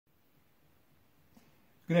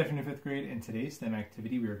Good afternoon, 5th grade. In today's STEM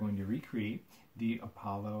activity, we are going to recreate the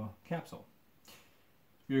Apollo capsule.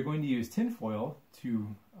 We are going to use tinfoil to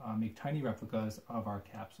make tiny replicas of our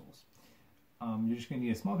capsules. You're just going to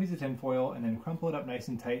need a small piece of tinfoil and then crumple it up nice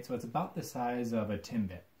and tight so it's about the size of a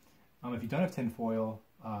Timbit. If you don't have tinfoil,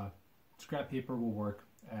 scrap paper will work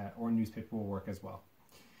or newspaper will work as well.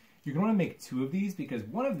 You're going to want to make two of these because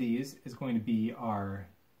one of these is going to be our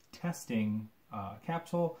testing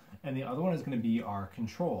capsule, and the other one is going to be our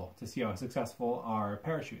control to see how successful our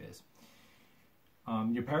parachute is.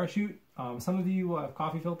 Your parachute, some of you have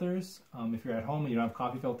coffee filters. If you're at home and you don't have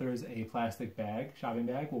coffee filters, a plastic bag, shopping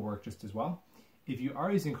bag, will work just as well. If you are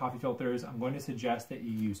using coffee filters, I'm going to suggest that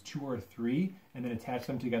you use 2 or 3 and then attach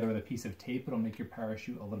them together with a piece of tape. It'll make your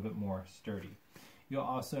parachute a little bit more sturdy. You'll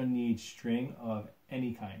also need string of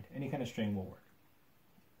any kind of string will work.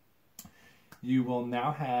 You will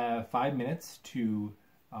now have 5 minutes to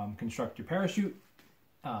construct your parachute,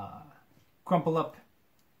 crumple up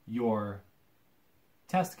your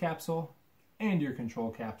test capsule and your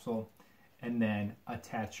control capsule, and then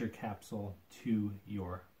attach your capsule to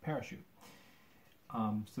your parachute.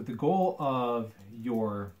 So the goal of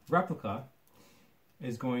your replica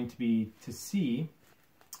is going to be to see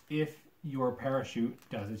if your parachute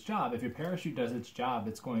does its job. If your parachute does its job,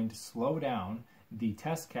 it's going to slow down the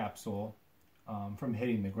test capsule from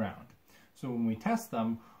hitting the ground. So when we test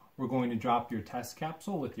them, we're going to drop your test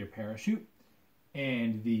capsule with your parachute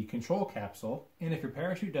and the control capsule, and if your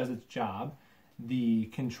parachute does its job, the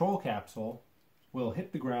control capsule will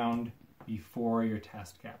hit the ground before your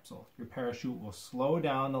test capsule. Your parachute will slow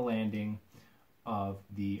down the landing of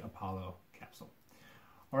the Apollo capsule.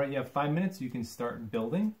 All right, you have 5 minutes. You can start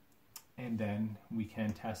building, and then we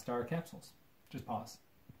can test our capsules. Just pause.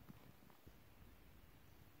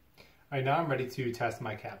 All right, now I'm ready to test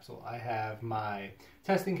my capsule. I have my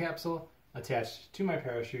testing capsule attached to my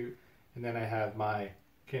parachute, and then I have my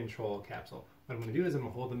control capsule. What I'm going to do is I'm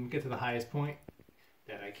going to hold them, get to the highest point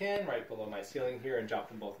that I can, right below my ceiling here, and drop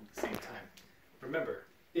them both at the same time. Remember,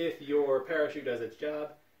 if your parachute does its job,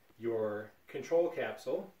 your control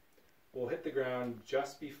capsule will hit the ground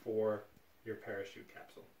just before your parachute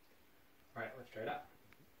capsule. All right, let's try it out.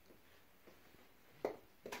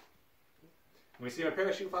 We see my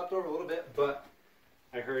parachute flopped over a little bit, but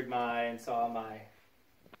I heard and saw my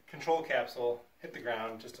control capsule hit the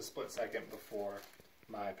ground just a split second before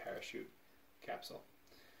my parachute capsule.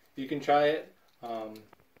 You can try it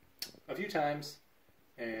a few times,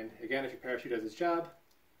 and again, if your parachute does its job,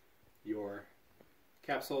 your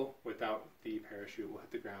capsule without the parachute will hit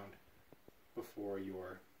the ground before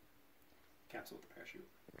your capsule with the parachute.